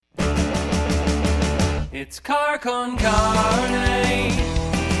It's car con carne.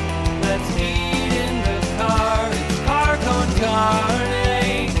 Let's eat in the car. It's car con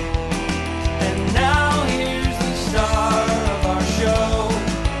carne. And now here's the star of our show,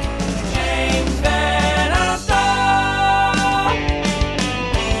 James Van Asta.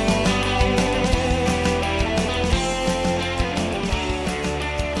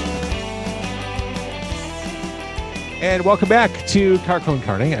 And welcome back to Car Con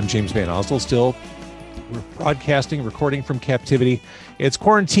Carne. I'm James Van Osel, still broadcasting, recording from captivity. It's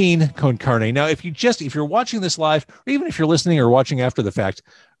quarantine con carne. Now, if you're watching this live, or even if you're listening or watching after the fact,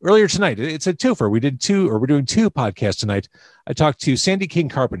 earlier tonight, it's a twofer. We're doing two podcasts tonight. I talked to Sandy King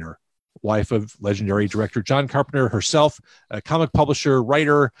Carpenter, wife of legendary director John Carpenter herself, a comic publisher,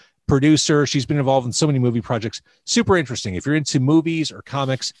 writer, producer. She's been involved in so many movie projects. Super interesting. If you're into movies or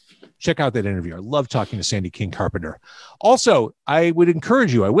comics, check out that interview. I love talking to Sandy King Carpenter. Also, I am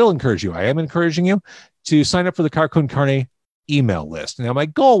encouraging you to sign up for the Car Con Carne email list. Now, my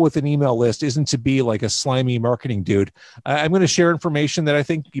goal with an email list isn't to be like a slimy marketing dude. I'm going to share information that I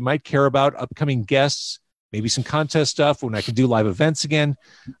think you might care about, upcoming guests, maybe some contest stuff when I can do live events again,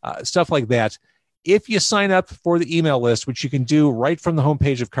 stuff like that. If you sign up for the email list, which you can do right from the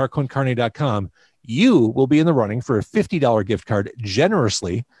homepage of carconcarne.com, you will be in the running for a $50 gift card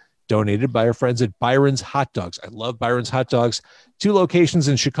generously donated by our friends at Byron's Hot Dogs. I love Byron's Hot Dogs. 2 locations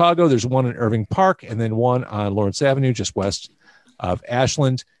in Chicago. There's one in Irving Park and then one on Lawrence Avenue, just west of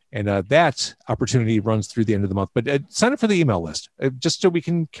Ashland. And that opportunity runs through the end of the month. But sign up for the email list just so we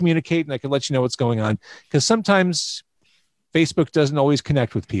can communicate and I can let you know what's going on. Because sometimes Facebook doesn't always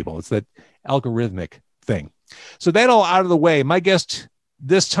connect with people. It's that algorithmic thing. So that all out of the way. My guest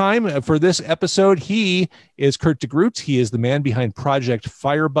this time for this episode, he is Kurt DeGroot. He is the man behind Project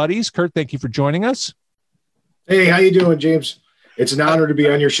Fire Buddies. Kurt, thank you for joining us. Hey, how you doing, James? It's an honor to be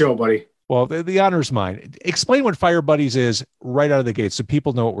on your show, buddy. Well, the honor's mine. Explain what Fire Buddies is right out of the gate so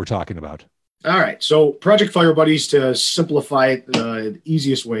people know what we're talking about. All right. So Project Fire Buddies, to simplify it, the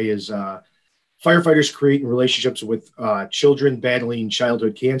easiest way is firefighters create relationships with children battling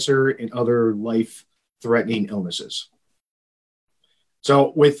childhood cancer and other life-threatening illnesses.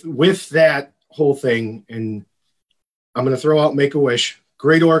 So with that whole thing, and I'm going to throw out Make-A-Wish,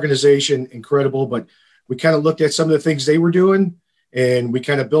 great organization, incredible, but we kind of looked at some of the things they were doing and we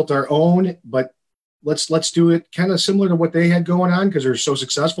kind of built our own, but let's do it kind of similar to what they had going on because they're so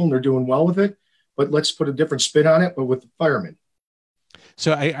successful and they're doing well with it, but let's put a different spin on it, but with the firemen.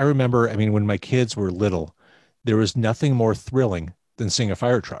 So I remember, when my kids were little, there was nothing more thrilling than seeing a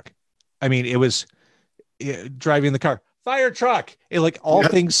fire truck. It was driving the car. Fire truck.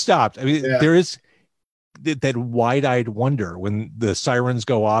 Things stopped. There is that wide-eyed wonder when the sirens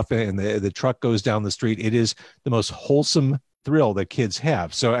go off and the truck goes down the street. It is the most wholesome thrill that kids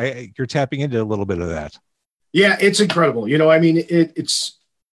have. So you're tapping into a little bit of that. Yeah, it's incredible. It's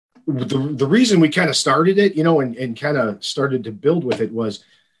the reason we kind of started it, and kind of started to build with it was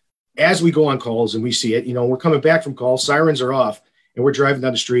as we go on calls and we see it, we're coming back from calls, sirens are off, and we're driving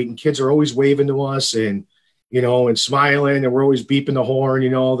down the street and kids are always waving to us and and smiling, and we're always beeping the horn.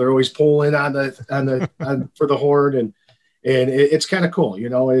 They're always pulling on for the horn, and it's kind of cool.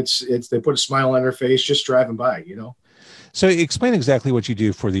 It's they put a smile on their face just driving by. So explain exactly what you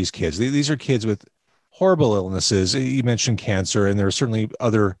do for these kids. These are kids with horrible illnesses. You mentioned cancer, and there are certainly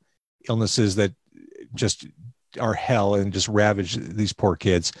other illnesses that just are hell and just ravage these poor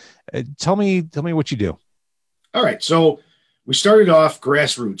kids. Tell me what you do. All right, so we started off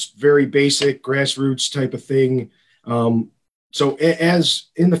grassroots, very basic grassroots type of thing. So as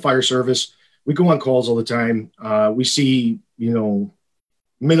in the fire service, we go on calls all the time. We see,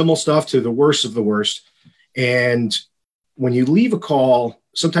 minimal stuff to the worst of the worst. And when you leave a call,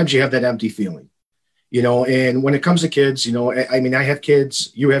 sometimes you have that empty feeling, and when it comes to kids, I have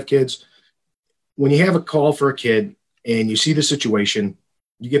kids, you have kids. When you have a call for a kid and you see the situation,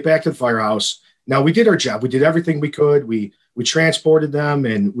 you get back to the firehouse. Now we did our job. We did everything we could. We transported them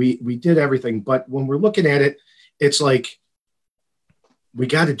and we did everything. But when we're looking at it, it's like, we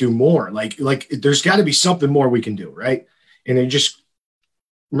got to do more. Like there's got to be something more we can do. Right. And I just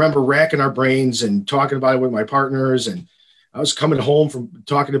remember racking our brains and talking about it with my partners. And I was coming home from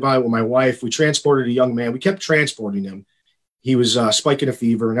talking about it with my wife. We transported a young man. We kept transporting him. He was spiking a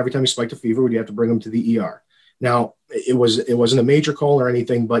fever. And every time he spiked a fever, we'd have to bring him to the ER. Now it wasn't a major call or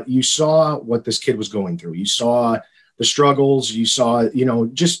anything, but you saw what this kid was going through. You saw the struggles, you saw,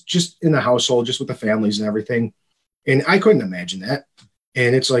 just in the household, just with the families and everything. And I couldn't imagine that.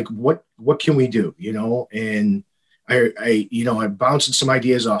 And it's like, what can we do? And I'm bouncing some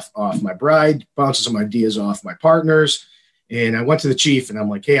ideas off my bride, bouncing some ideas off my partners. And I went to the chief and I'm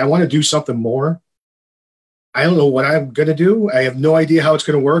like, hey, I want to do something more. I don't know what I'm going to do. I have no idea how it's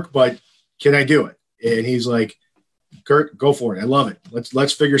going to work, but can I do it? And he's like, Kurt, go for it. I love it.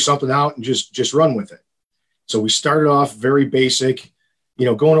 Let's figure something out and just run with it. So we started off very basic,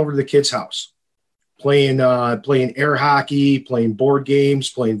 going over to the kid's house, playing air hockey, playing board games,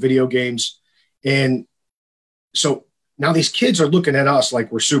 playing video games. And so now these kids are looking at us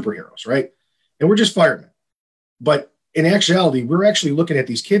like we're superheroes, right? And we're just firemen. But in actuality, we're actually looking at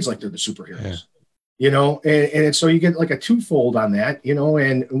these kids like they're the superheroes, and so you get like a twofold on that,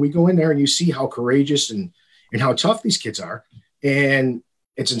 and we go in there and you see how courageous and how tough these kids are. And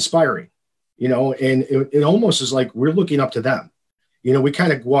it's inspiring, and it almost is like we're looking up to them. We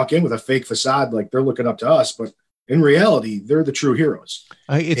kind of walk in with a fake facade, like they're looking up to us, but in reality, they're the true heroes.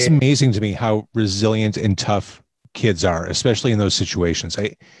 It's amazing to me how resilient and tough kids are, especially in those situations.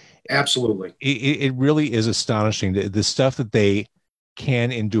 Absolutely. It really is astonishing the stuff that they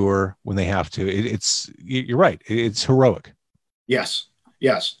can endure when they have to. You're right. It's heroic. Yes.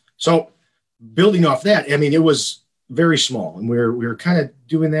 So building off that, I mean, it was very small, and we were kind of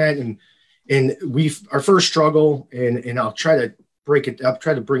doing that, and our first struggle, and I'll try to break it up,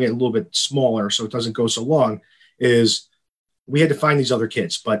 try to bring it a little bit smaller so it doesn't go so long, is we had to find these other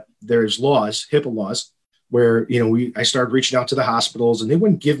kids, but there's laws, HIPAA laws, where, I started reaching out to the hospitals, and they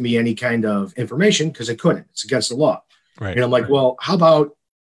wouldn't give me any kind of information because they couldn't. It's against the law. Right. And I'm like, well, how about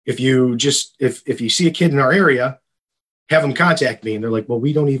if you if you see a kid in our area, have them contact me? And they're like, well,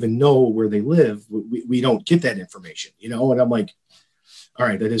 we don't even know where they live. We don't get that information, And I'm like, all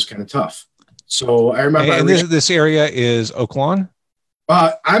right, that is kind of tough. So I remember. And this area is Oak Lawn?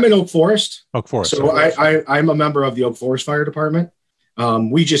 I'm in Oak Forest. Oak Forest. So I'm a member of the Oak Forest Fire Department.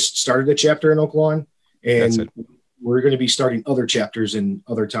 We just started a chapter in Oak Lawn, and we're going to be starting other chapters in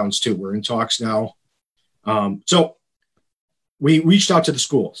other towns too. We're in talks now. So we reached out to the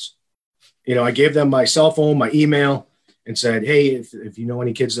schools. I gave them my cell phone, my email, and said, hey, if you know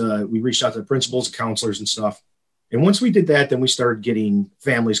any kids, we reached out to the principals and counselors and stuff. And once we did that, then we started getting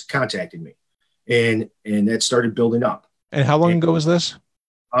families contacting me, and that started building up. And how long ago was this?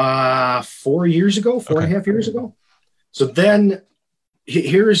 4 years ago, four and a half years ago. So then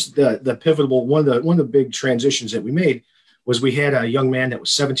here's the pivotal, one of the big transitions that we made was we had a young man that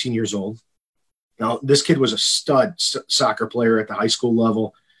was 17 years old. Now, this kid was a stud soccer player at the high school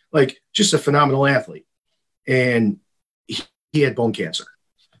level, like just a phenomenal athlete. And he had bone cancer,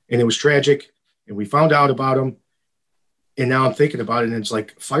 and it was tragic. And we found out about him. And now I'm thinking about it, and it's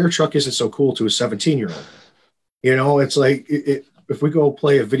like, fire truck isn't so cool to a 17-year-old. It's like, if we go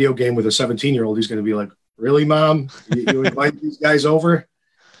play a video game with a 17-year-old, he's going to be like, really, Mom? You invite these guys over?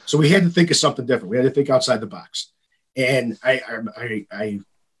 So we had to think of something different. We had to think outside the box. And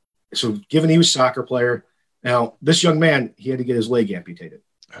so given he was a soccer player, now this young man, he had to get his leg amputated.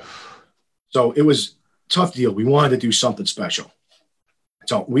 So it was a tough deal. We wanted to do something special.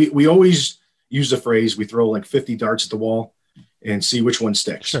 So we always use the phrase, we throw like 50 darts at the wall and see which one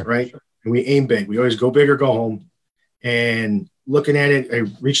sticks, sure. Right? And we aim big. We always go big or go home. And looking at it, I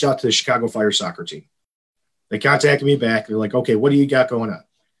reached out to the Chicago Fire soccer team. They contacted me back. They're like, okay, what do you got going on?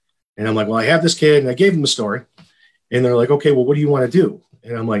 And I'm like, well, I have this kid, and I gave them the story. And they're like, okay, well, what do you want to do?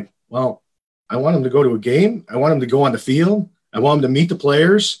 And I'm like, well, I want him to go to a game. I want him to go on the field. I want him to meet the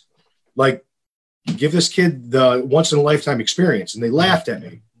players. Like, give this kid the once-in-a-lifetime experience. And they laughed at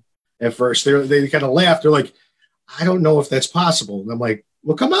me at first. They kind of laughed. They're like, I don't know if that's possible. And I'm like,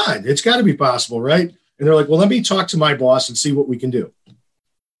 well, come on. It's got to be possible, right? And they're like, well, let me talk to my boss and see what we can do.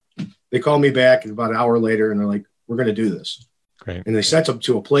 They called me back about an hour later, and they're like, we're going to do this. Great. And they sent him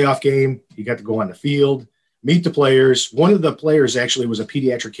to a playoff game. He got to go on the field, meet the players. One of the players actually was a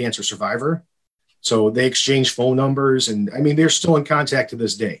pediatric cancer survivor. So they exchanged phone numbers, and I mean, they're still in contact to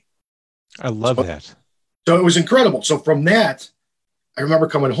this day. I love that. So it was incredible. So from that, I remember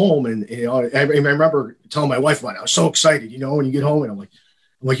coming home, and I remember telling my wife about it. I was so excited, when you get home, and I'm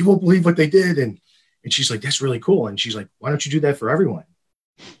like, you won't believe what they did. And she's like, that's really cool. And she's like, why don't you do that for everyone?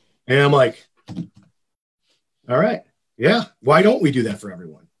 And I'm like, all right, yeah, why don't we do that for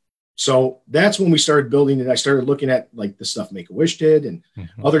everyone? So that's when we started building, and I started looking at like the stuff Make-A-Wish did and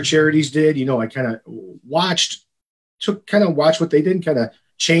other charities did. I kind of watched what they did and kind of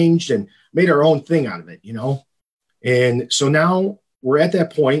changed and made our own thing out of it, And so now we're at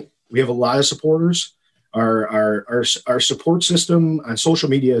that point. We have a lot of supporters. Our support system on social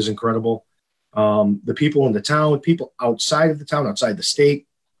media is incredible. The people in the town, people outside of the town, outside the state,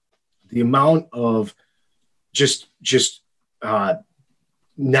 the amount of just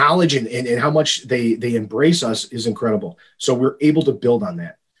knowledge and how much they embrace us is incredible. So we're able to build on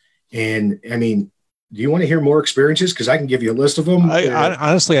that. And I mean, do you want to hear more experiences? Because I can give you a list of them.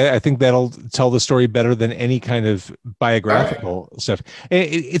 Honestly, I think that'll tell the story better than any kind of biographical stuff.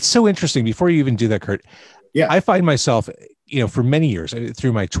 It's so interesting. Before you even do that, Kurt, I find myself, for many years,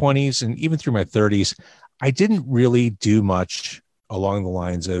 through my 20s and even through my 30s, I didn't really do much along the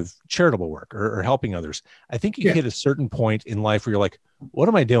lines of charitable work or helping others. I think you hit a certain point in life where you're like, what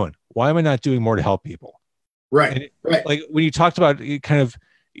am I doing? Why am I not doing more to help people? Right. Like when you talked about kind of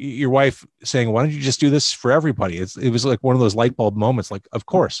your wife saying, why don't you just do this for everybody? It was like one of those light bulb moments. Like, of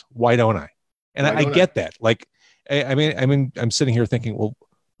course, why don't I? And I get that. Like, I'm sitting here thinking, well,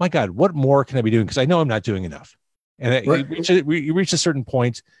 my God, what more can I be doing? Because I know I'm not doing enough. And you reach a certain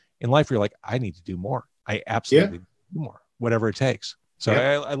point in life where you're like, I need to do more. I absolutely do more, whatever it takes. So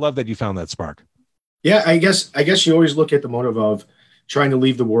I love that you found that spark. Yeah, I guess you always look at the motive of trying to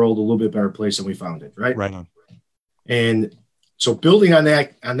leave the world a little bit better place than we found it, right? Right on. And so building on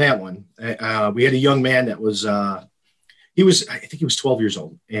that one, we had a young man that was I think he was 12 years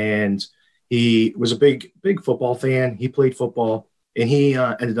old, and he was a big football fan. He played football, and he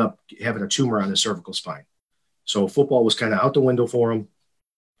ended up having a tumor on his cervical spine. So football was kind of out the window for him,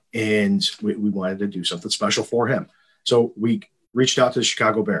 and we wanted to do something special for him. So we reached out to the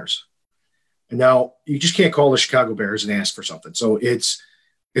Chicago Bears. And now you just can't call the Chicago Bears and ask for something. So it's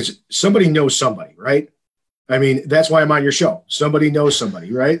somebody knows somebody, right? I mean, that's why I'm on your show. Somebody knows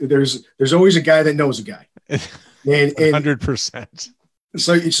somebody, right? There's always a guy that knows a guy. And 100%.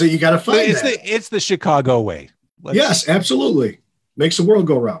 So you got to find that. It's the Chicago way. Yes, absolutely. Makes the world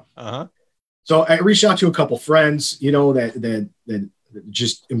go round. Uh-huh. So I reached out to a couple friends, that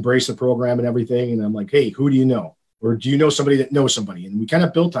just embrace the program and everything. And I'm like, hey, who do you know? Or do you know somebody that knows somebody? And we kind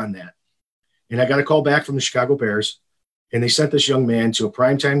of built on that. And I got a call back from the Chicago Bears, and they sent this young man to a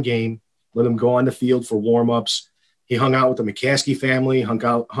primetime game, let him go on the field for warm-ups. He hung out with the McCaskey family, hung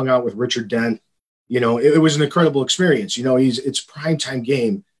out with Richard Dent. It was an incredible experience. It's primetime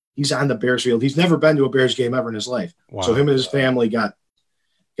game. He's on the Bears field. He's never been to a Bears game ever in his life. Wow. So him and his family got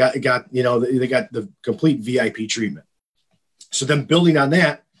they got the complete VIP treatment. So then building on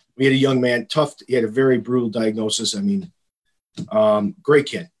that, we had a young man, tough. He had a very brutal diagnosis. I mean, great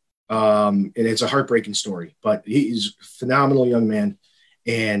kid. And it's a heartbreaking story, but he's a phenomenal young man.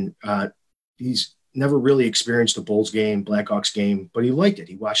 And he's never really experienced a Bulls game, Blackhawks game, but he liked it.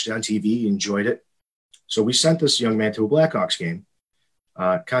 He watched it on TV, he enjoyed it. So we sent this young man to a Blackhawks game,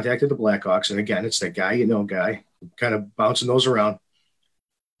 contacted the Blackhawks. And again, it's that guy, kind of bouncing those around.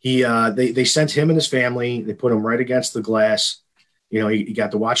 They sent him and his family. They put him right against the glass. He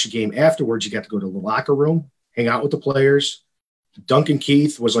got to watch the game afterwards. He got to go to the locker room, hang out with the players. Duncan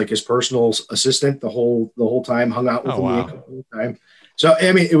Keith was like his personal assistant the whole time, hung out with him the whole time. So,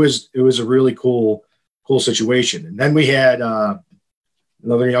 I mean, it was a really cool situation. And then we had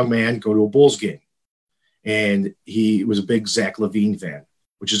another young man go to a Bulls game, and he was a big Zach LaVine fan,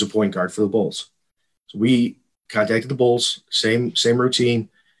 which is a point guard for the Bulls. So we contacted the Bulls, same routine.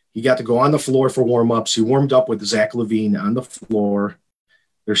 He got to go on the floor for warm-ups. He warmed up with Zach LaVine on the floor.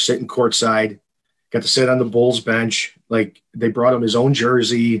 They're sitting courtside. Got to sit on the Bulls bench. Like, they brought him his own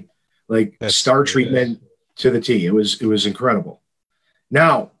jersey, like star treatment to the T. It was incredible.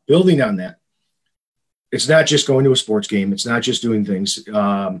 Now, building on that, it's not just going to a sports game. It's not just doing things.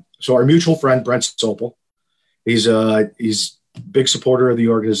 So our mutual friend, Brent Sopel, he's a big supporter of the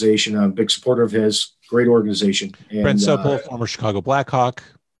organization, a big supporter of his great organization. And, Brent Sopel, former Chicago Blackhawk.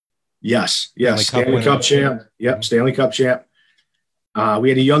 Yes. Stanley Cup champ. Yep. Stanley Cup champ. We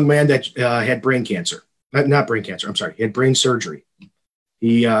had a young man that had brain cancer. Not brain cancer. I'm sorry. He had brain surgery.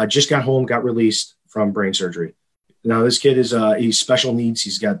 He just got home, got released from brain surgery. Now this kid he's special needs.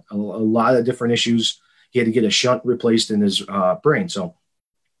 He's got a lot of different issues. He had to get a shunt replaced in his brain. So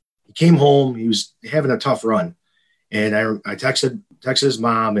he came home. He was having a tough run. And I texted his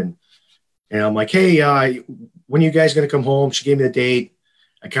mom, and I'm like, hey, when are you guys going to come home? She gave me the date.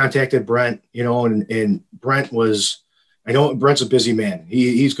 I contacted Brent, and Brent was, I know Brent's a busy man.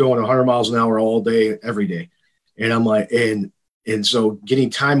 He's going 100 miles an hour all day, every day. And I'm like, and so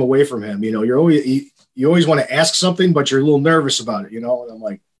getting time away from him, you always want to ask something, but you're a little nervous about it, And I'm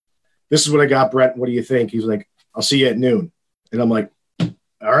like, this is what I got, Brent. What do you think? He's like, I'll see you at noon. And I'm like, all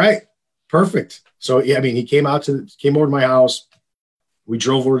right, perfect. So, yeah, I mean, he came over to my house. We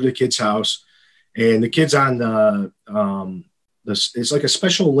drove over to the kid's house, and the kid's on it's like a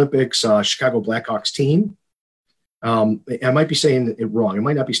Special Olympics Chicago Blackhawks team. I might be saying it wrong. It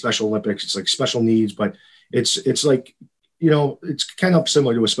might not be Special Olympics. It's like special needs, but it's like, it's kind of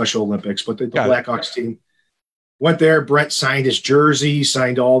similar to a Special Olympics, but the Blackhawks team went there. Brent signed his jersey,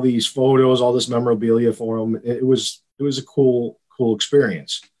 signed all these photos, all this memorabilia for him. It was a cool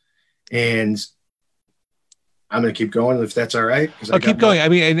experience. And I'm going to keep going if that's all right. I'll keep going. I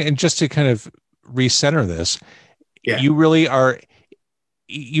mean, and just to kind of recenter this, you really are,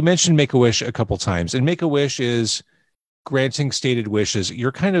 you mentioned Make-A-Wish a couple times, and Make-A-Wish is granting stated wishes.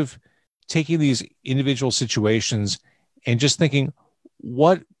 You're kind of taking these individual situations and just thinking,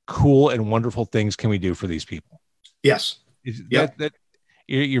 what cool and wonderful things can we do for these people? Yes. That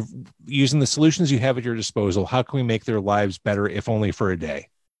you're using the solutions you have at your disposal. How can we make their lives better, if only for a day?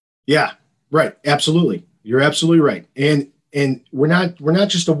 Yeah, right. Absolutely. You're absolutely right. And we're not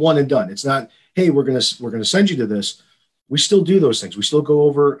just a one and done. It's not, hey, we're going to send you to this. We still do those things. We still go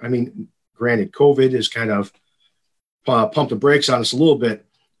over. I mean, granted, COVID has kind of pumped the brakes on us a little bit,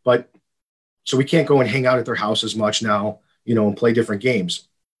 but so we can't go and hang out at their house as much now, and play different games.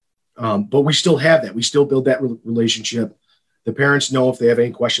 But we still have that. We still build that relationship. The parents know if they have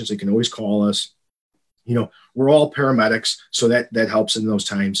any questions, they can always call us. We're all paramedics, so that helps in those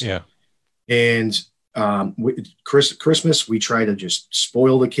times. Yeah. And Christmas, we try to just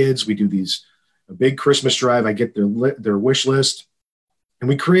spoil the kids. We do a big Christmas drive. I get their wish list, and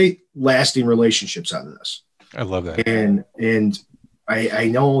we create lasting relationships out of this. I love that. And I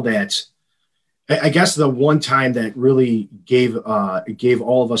know that. I guess the one time that really gave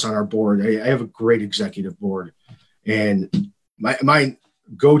all of us on our board, I have a great executive board, and my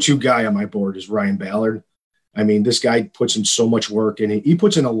go-to guy on my board is Ryan Ballard. I mean, this guy puts in so much work, and he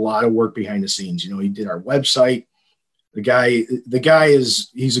puts in a lot of work behind the scenes. He did our website. The guy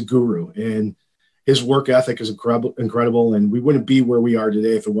he's a guru, and his work ethic is incredible. And we wouldn't be where we are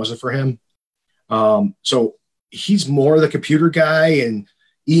today if it wasn't for him. So he's more the computer guy and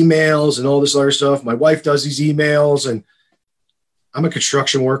emails and all this other stuff. My wife does these emails, and I'm a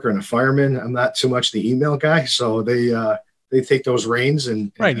construction worker and a fireman. I'm not too much the email guy. So they take those reins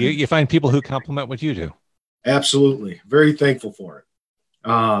and right. You find people who complement what you do. Absolutely. Very thankful for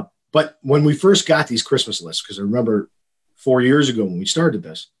it. But when we first got these Christmas lists, because I remember 4 years ago when we started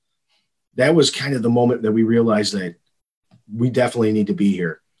this, that was kind of the moment that we realized that we definitely need to be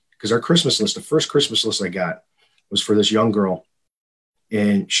here, because our Christmas list, the first Christmas list I got was for this young girl.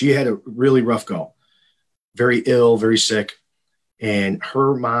 And she had a really rough go, very ill, very sick. And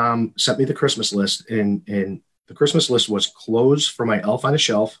her mom sent me the Christmas list, and the Christmas list was clothes for my elf on a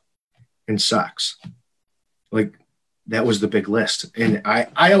shelf and socks. Like, that was the big list. And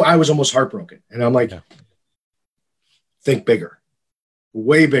I was almost heartbroken. And I'm like, think bigger,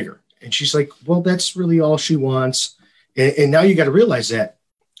 way bigger. And she's like, well, that's really all she wants. And now you got to realize that.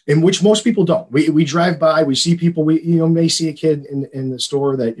 In which most people don't. We drive by, we see people, we may see a kid in the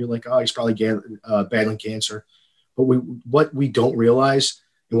store that you're like, oh, he's probably battling cancer. But what we don't realize,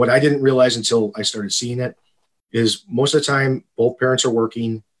 and what I didn't realize until I started seeing it, is most of the time both parents are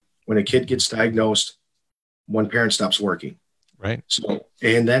working. When a kid gets diagnosed, one parent stops working. Right. So,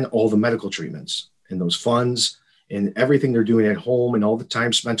 and then all the medical treatments and those funds and everything they're doing at home and all the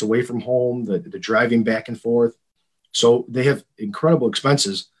time spent away from home, the driving back and forth. So they have incredible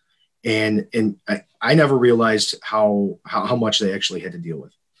expenses. And I never realized how much they actually had to deal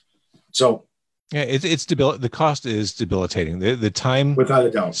with. So yeah, it's the cost is debilitating. The time without a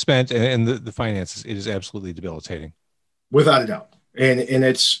doubt spent and the finances, it is absolutely debilitating. Without a doubt. And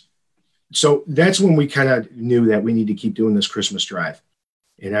it's, so that's when we kind of knew that we need to keep doing this Christmas drive.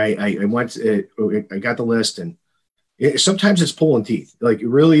 And I got the list, and sometimes it's pulling teeth. Like,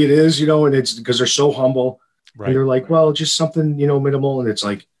 really it is, and it's because they're so humble. Right. And they're like, well, just something, minimal. And it's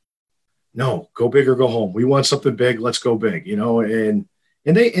like, no, go big or go home. We want something big. Let's go big, and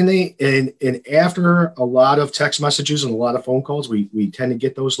after a lot of text messages and a lot of phone calls, we tend to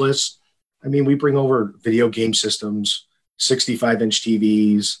get those lists. I mean, we bring over video game systems, 65-inch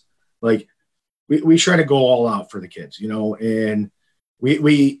TVs. Like, we try to go all out for the kids, and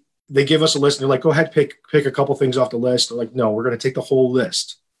they give us a list and they're like, go ahead, pick a couple things off the list. They're like, no, we're going to take the whole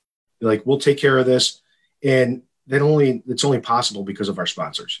list. They're like, we'll take care of this. And it's only possible because of our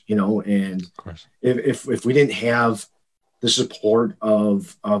sponsors, and of course, if we didn't have the support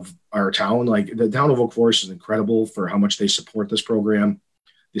of our town, like the town of Oak Forest is incredible for how much they support this program.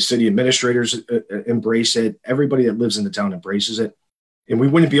 The city administrators embrace it. Everybody that lives in the town embraces it. And we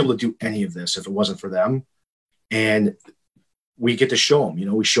wouldn't be able to do any of this if it wasn't for them. And we get to show them,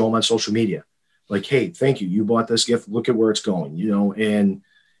 we show them on social media, like, hey, thank you. You bought this gift. Look at where it's going, and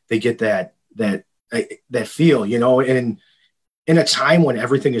they get that feel, and in a time when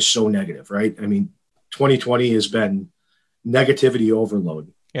everything is so negative, right? I mean, 2020 has been negativity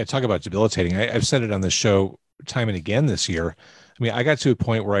overload. Yeah. Talk about debilitating. I've said it on the show time and again this year. I mean, I got to a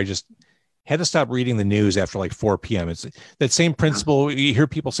point where I just had to stop reading the news after like 4 p.m. It's that same principle. You hear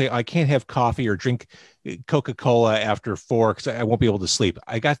people say, I can't have coffee or drink Coca-Cola after 4 because I won't be able to sleep.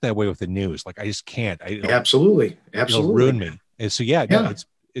 I got that way with the news. Like I just can't. Absolutely. It'll ruin me. And so, no,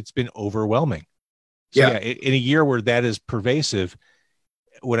 it's been overwhelming. So in a year where that is pervasive,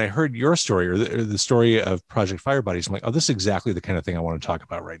 when I heard your story or the story of Project Fire Buddies, I'm like, oh, this is exactly the kind of thing I want to talk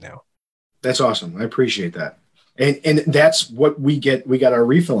about right now. That's awesome. I appreciate that. And that's what we get. We got our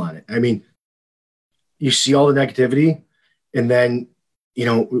refill on it. I mean, you see all the negativity, and then,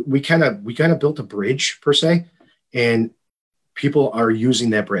 we kind of built a bridge per se, and people are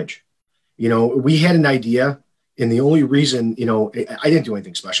using that bridge. We had an idea, and the only reason, I didn't do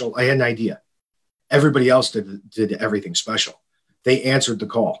anything special. I had an idea. Everybody else did everything special. They answered the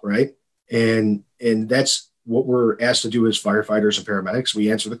call, right? And that's what we're asked to do as firefighters and paramedics.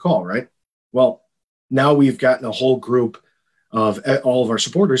 We answer the call, right? Well, now we've gotten a whole group of all of our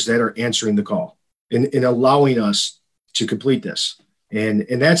supporters that are answering the call and allowing us to complete this. And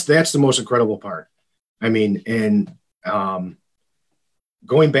that's the most incredible part. I mean, and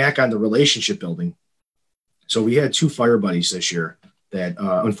going back on the relationship building. So we had 2 fire buddies this year that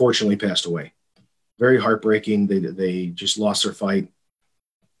unfortunately passed away. Very heartbreaking. They just lost their fight.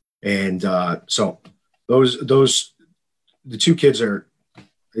 And so the 2 kids are,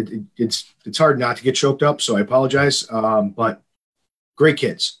 it's hard not to get choked up. So I apologize. But great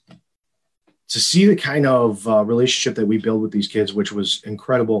kids. To see the kind of relationship that we build with these kids, which was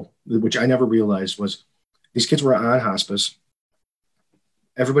incredible, which I never realized, was these kids were on hospice.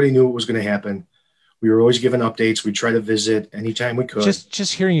 Everybody knew what was going to happen. We were always given updates. We try to visit anytime we could.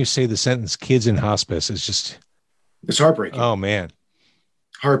 Just hearing you say the sentence "kids in hospice" is it's heartbreaking. Oh man,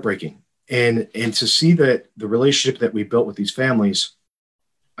 heartbreaking. And to see that the relationship that we built with these families,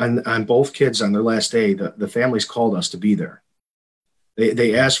 on both kids on their last day, the families called us to be there.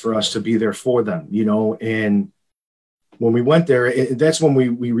 They asked for us to be there for them, and when we went there, that's when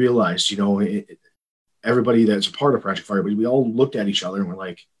we realized, everybody that's a part of Project Fire, we all looked at each other and we're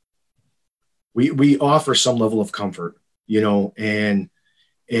like, we offer some level of comfort, and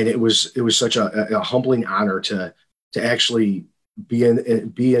it was such a humbling honor to actually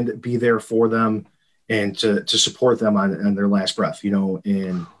be there for them and to support them on their last breath,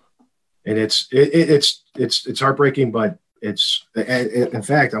 and it's heartbreaking, but it's, in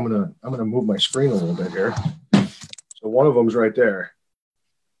fact, I'm gonna move my screen a little bit here. So one of them's right there,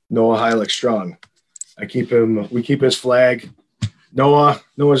 Noah Heilich Strong. We keep his flag. Noah's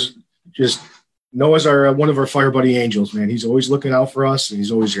one of our fire buddy angels, man. He's always looking out for us and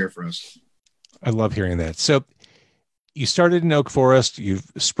he's always here for us. I love hearing that. So you started in Oak Forest,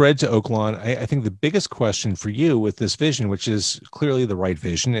 you've spread to Oak Lawn. I think the biggest question for you with this vision, which is clearly the right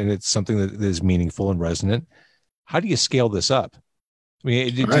vision, and it's something that is meaningful and resonant. How do you scale this up? I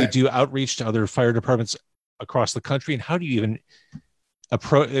mean, do you outreach to other fire departments across the country? And how do you even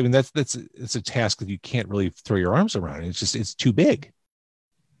approach? I mean, it's a task that you can't really throw your arms around. It's too big.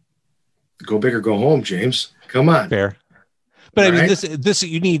 Go big or go home, James. Come on. Fair. But I mean, this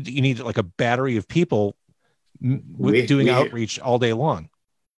you need like a battery of people doing outreach all day long.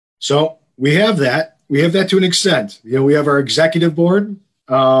 So we have that. We have that to an extent. We have our executive board,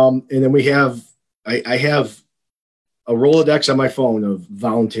 and then we have I have a Rolodex on my phone of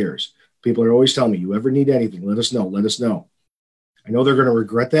volunteers. People are always telling me, you ever need anything, let us know. Let us know. I know they're going to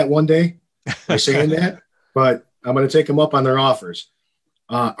regret that one day by saying that, but I'm going to take them up on their offers.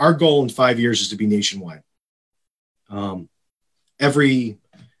 Our goal in 5 years is to be nationwide. Every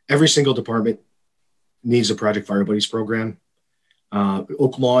single department needs a Project Fire Buddies program.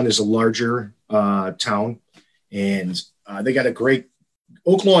 Oak Lawn is a larger town, and they got a great.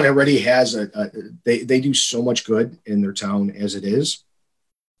 Oak Lawn already has they do so much good in their town as it is,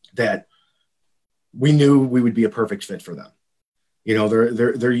 that we knew we would be a perfect fit for them.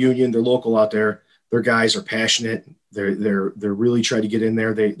 They're union, they're local out there. Their guys are passionate. They're really trying to get in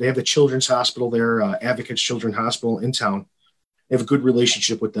there. They have the Children's Hospital there, Advocates Children's Hospital in town. They have a good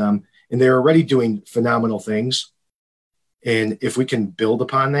relationship with them, and they're already doing phenomenal things. And if we can build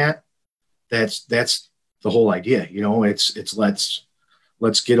upon that, that's the whole idea. It's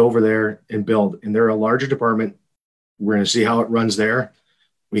let's get over there and build. And they're a larger department. We're going to see how it runs there.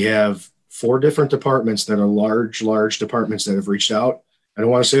 We have 4 different departments that are large departments that have reached out. I don't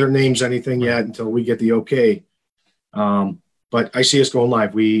want to say their names, anything yet until we get the okay. But I see us going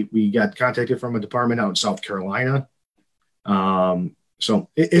live. We got contacted from a department out in South Carolina. So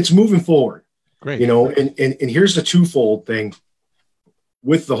it's moving forward. Great. And here's the twofold thing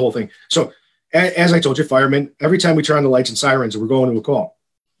with the whole thing. So as I told you, firemen, every time we turn on the lights and sirens and we're going to a call,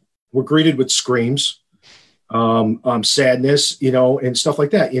 we're greeted with screams, sadness, and stuff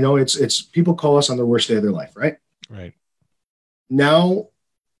like that. It's people call us on the worst day of their life, right? Right. Now,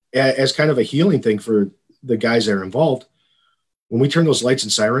 as kind of a healing thing for the guys that are involved, when we turn those lights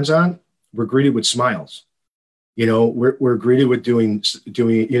and sirens on, we're greeted with smiles. We're greeted with doing,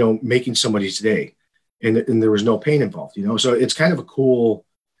 making somebody's day, and there was no pain involved. So it's kind of a cool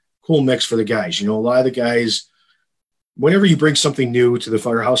mix for the guys. A lot of the guys, whenever you bring something new to the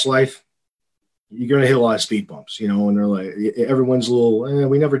firehouse life, you're going to hit a lot of speed bumps, and they're like, everyone's a little,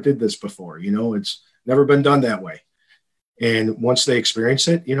 we never did this before, it's never been done that way. And once they experience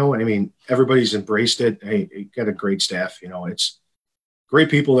it, everybody's embraced it. Hey, you got a great staff, it's great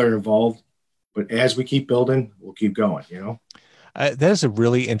people that are involved, but as we keep building, we'll keep going, That is a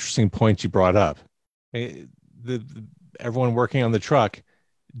really interesting point you brought up. Everyone working on the truck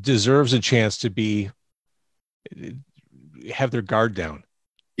deserves a chance to have their guard down.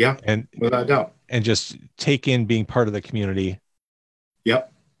 Yeah. And without a doubt. And just take in being part of the community.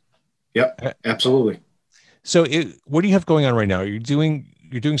 Yep. Absolutely. So what do you have going on right now? You're doing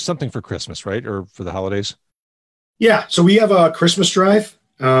something for Christmas, right? Or for the holidays? Yeah. So we have a Christmas drive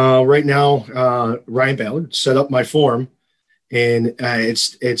right now. Ryan Ballard set up my form, and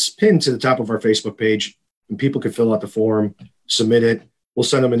it's pinned to the top of our Facebook page, and people can fill out the form, submit it. We'll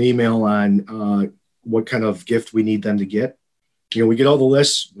send them an email on what kind of gift we need them to get. We get all the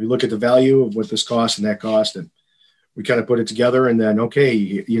lists. We look at the value of what this costs and that cost, and we kind of put it together. And then,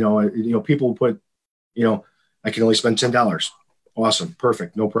 okay, people put, I can only spend $10. Awesome,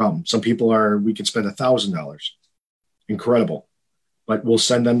 perfect, no problem. Some people we can spend $1,000. Incredible, but we'll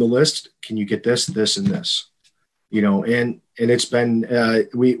send them the list. Can you get this, this, and this? And it's been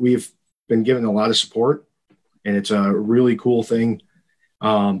we've been given a lot of support, and it's a really cool thing.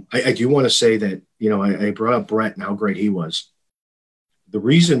 I do want to say that I brought up Brent and how great he was. The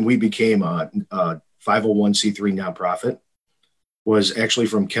reason we became a 501c3 nonprofit was actually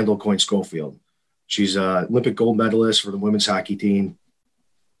from Kendall Coyne Schofield. She's an Olympic gold medalist for the women's hockey team.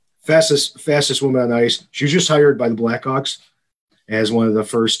 Fastest woman on ice. She was just hired by the Blackhawks as one of the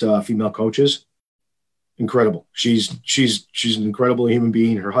first female coaches. Incredible. She's an incredible human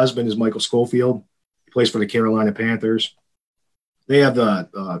being. Her husband is Michael Schofield. He plays for the Carolina Panthers. They have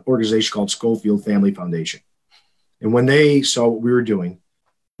the organization called Schofield Family Foundation. And when they saw what we were doing,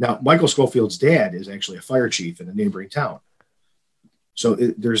 now Michael Schofield's dad is actually a fire chief in a neighboring town. So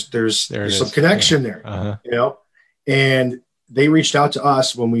there's some connection there, Uh-huh. And they reached out to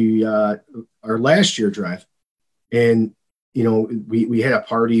us when we our last year drive, and we had a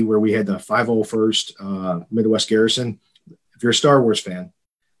party where we had the 501st Midwest Garrison. If you're a Star Wars fan,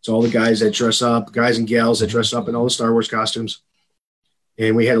 it's all the guys that dress up, guys and gals that dress up in all the Star Wars costumes.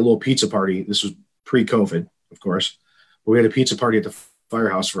 And we had a little pizza party. This was pre-COVID, of course. But we had a pizza party at the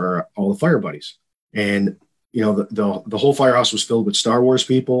firehouse for all the fire buddies. And, the whole firehouse was filled with Star Wars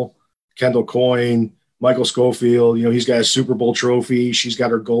people. Kendall Coyne, Michael Schofield, he's got a Super Bowl trophy. She's got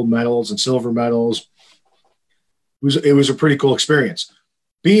her gold medals and silver medals. It was a pretty cool experience.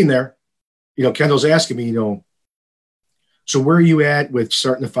 Being there, Kendall's asking me, so where are you at with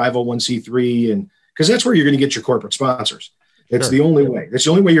starting the 501c3? And because that's where you're going to get your corporate sponsors. It's Sure. the only way. That's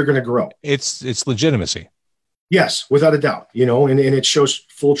the only way you're going to grow. It's legitimacy. Yes, without a doubt, and it shows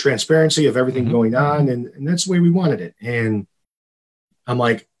full transparency of everything Mhm. going on. And that's the way we wanted it. And I'm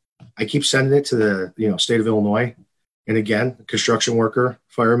like, I keep sending it to the, state of Illinois. And again, construction worker,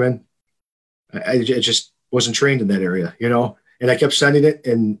 fireman, I just wasn't trained in that area, and I kept sending it.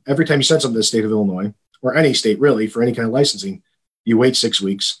 And every time you send something to the state of Illinois, or any state really, for any kind of licensing, you wait 6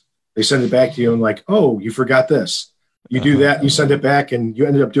 weeks. They send it back to you and like, oh, you forgot this. You do that, you send it back, and you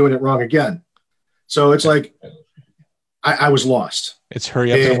ended up doing it wrong again. So it's like, I was lost. It's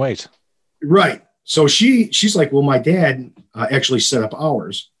hurry up and wait. Right. So she's like, well, my dad actually set up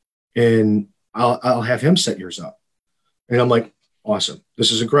ours, and I'll have him set yours up. And I'm like, awesome.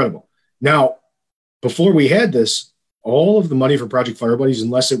 This is incredible. Now, before we had this, all of the money for Project Fire Buddies,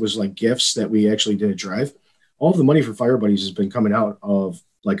 unless it was like gifts that we actually did a drive, all of the money for Fire Buddies has been coming out of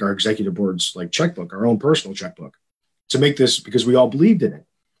like our executive board's like checkbook, our own personal checkbook, to make this, because we all believed in it,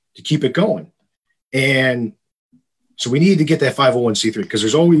 to keep it going. And so we need to get that 501c3, because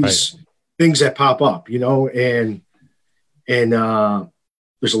there's always things that pop up, and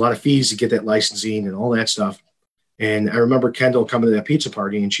there's a lot of fees to get that licensing and all that stuff. And I remember Kendall coming to that pizza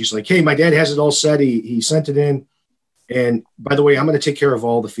party, and she's like, hey, my dad has it all set. He sent it in. And by the way, I'm going to take care of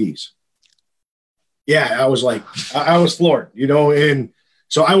all the fees. Yeah, I was like, I was floored, and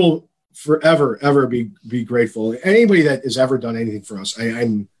so I will forever, ever be grateful. Anybody that has ever done anything for us,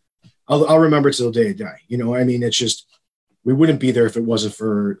 I'll remember till the day I die. It's just, we wouldn't be there if it wasn't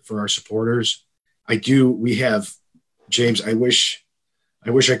for our supporters. I do. We have, James, I wish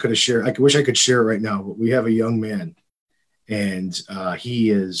I could have shared. I wish I could share it right now, but we have a young man, and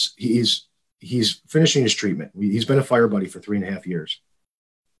he's finishing his treatment. He's been a fire buddy for 3.5 years,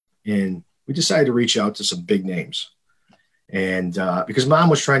 and we decided to reach out to some big names, and because Mom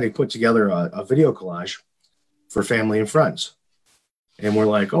was trying to put together a video collage for family and friends, and we're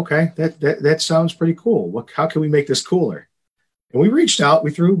like, okay, that sounds pretty cool. How can we make this cooler? And we reached out.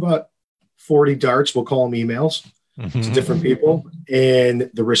 We threw about 40 darts. We'll call them emails. To different people,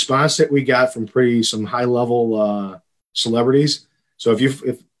 and the response that we got from some high level celebrities. So if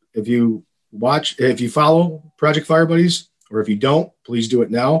you follow Project Fire Buddies, or if you don't, please do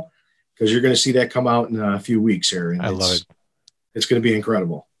it now, because you're going to see that come out in a few weeks here. And I love it. It's going to be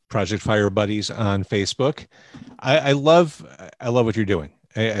incredible. Project Fire Buddies on Facebook. I love what you're doing.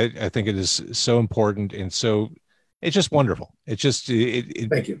 I think it is so important, and so it's just wonderful. It's just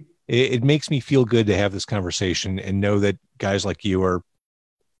Thank you. It makes me feel good to have this conversation and know that guys like you are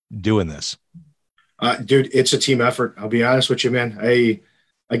doing this. Dude, it's a team effort. I'll be honest with you, man. I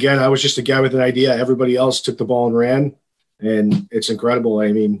was just a guy with an idea. Everybody else took the ball and ran, and it's incredible.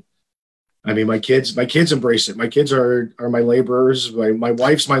 I mean, my kids embrace it. My kids are my laborers. My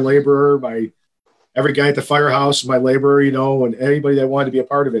wife's my laborer. Every guy at the firehouse, my laborer, and anybody that wanted to be a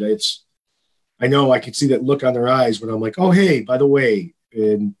part of it. I know I could see that look on their eyes when I'm like, oh, hey, by the way,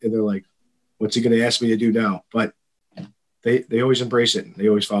 and they're like, what's he going to ask me to do now? But they always embrace it. And they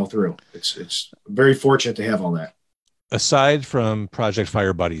always follow through. It's very fortunate to have all that. Aside from Project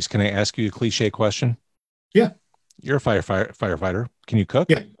Fire Buddies, can I ask you a cliche question? Yeah. You're a firefighter. Can you cook?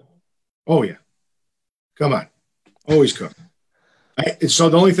 Yeah. Oh yeah. Come on. Always cook. So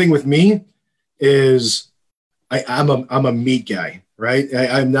the only thing with me is I'm a meat guy, right?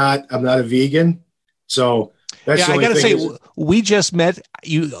 I'm not a vegan. So that's I gotta say, we just met.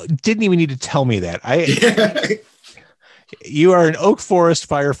 You didn't even need to tell me that. You are an Oak Forest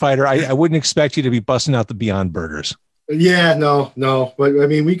firefighter. I wouldn't expect you to be busting out the Beyond Burgers. Yeah, no. But I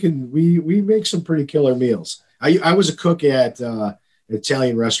mean, we make some pretty killer meals. I was a cook at an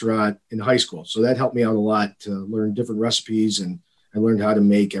Italian restaurant in high school, so that helped me out a lot to learn different recipes, and I learned how to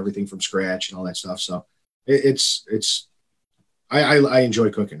make everything from scratch and all that stuff. So I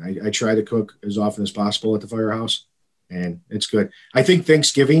enjoy cooking. I try to cook as often as possible at the firehouse, and it's good. I think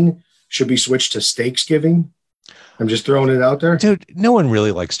Thanksgiving should be switched to Steaksgiving. I'm just throwing it out there. Dude, no one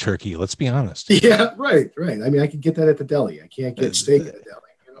really likes turkey. Let's be honest. Yeah, right. I mean, I could get that at the deli. I can't get steak at the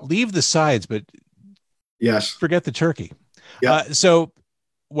deli. Leave the sides, but yes, forget the turkey. Yeah. So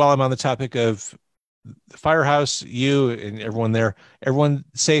while I'm on the topic of the firehouse, you and everyone there, everyone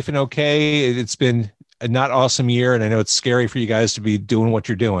safe and okay? It's been a not awesome year, and I know it's scary for you guys to be doing what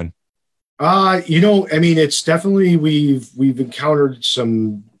you're doing. I mean, it's definitely, we've encountered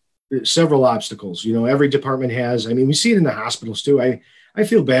several obstacles, every department has. I mean, we see it in the hospitals too. I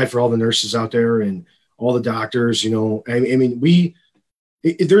feel bad for all the nurses out there and all the doctors, I mean,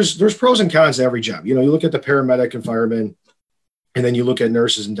 there's pros and cons to every job. You look at the paramedic and firemen, and then you look at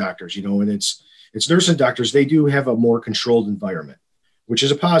nurses and doctors, and it's nurses and doctors. They do have a more controlled environment, which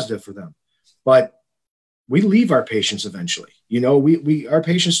is a positive for them. But we leave our patients eventually. Our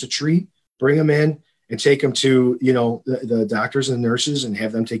patients to treat, bring them in and take them to, the doctors and the nurses and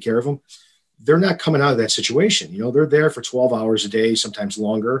have them take care of them. They're not coming out of that situation. They're there for 12 hours a day, sometimes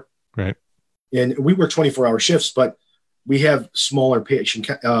longer. Right. And we work 24-hour shifts, but we have smaller patient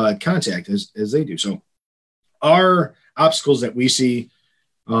contact as they do. So our obstacles that we see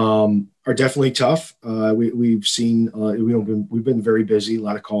are definitely tough. We've seen, we've been very busy, a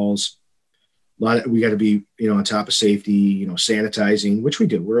lot of calls, we got to be, on top of safety, sanitizing, which we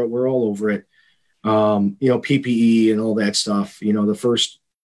do. We're all over it. PPE and all that stuff. The first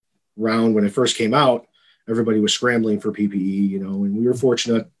round, when it first came out, everybody was scrambling for PPE, and we were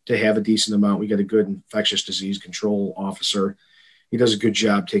fortunate to have a decent amount. We got a good infectious disease control officer. He does a good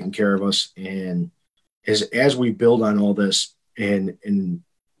job taking care of us. And as we build on all this and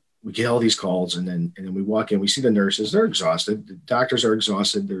we get all these calls, and then we walk in, we see the nurses, they're exhausted. The doctors are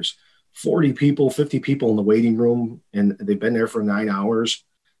exhausted. There's 40 people, 50 people in the waiting room, and they've been there for 9 hours.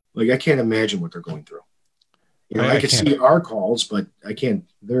 Like, I can't imagine what they're going through. I could see our calls, but I can't.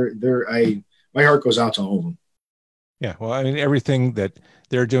 My heart goes out to all of them. Yeah. Well, I mean, everything that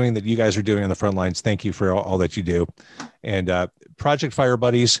they're doing, that you guys are doing on the front lines, thank you for all that you do. And Project Fire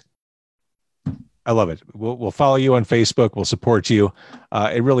Buddies, I love it. We'll follow you on Facebook. We'll support you.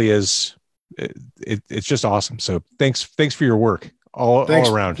 It really is. It's just awesome. So thanks for your work all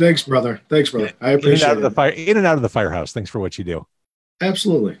around. Thanks, brother. I appreciate it. In and out of the firehouse. Thanks for what you do.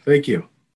 Absolutely. Thank you.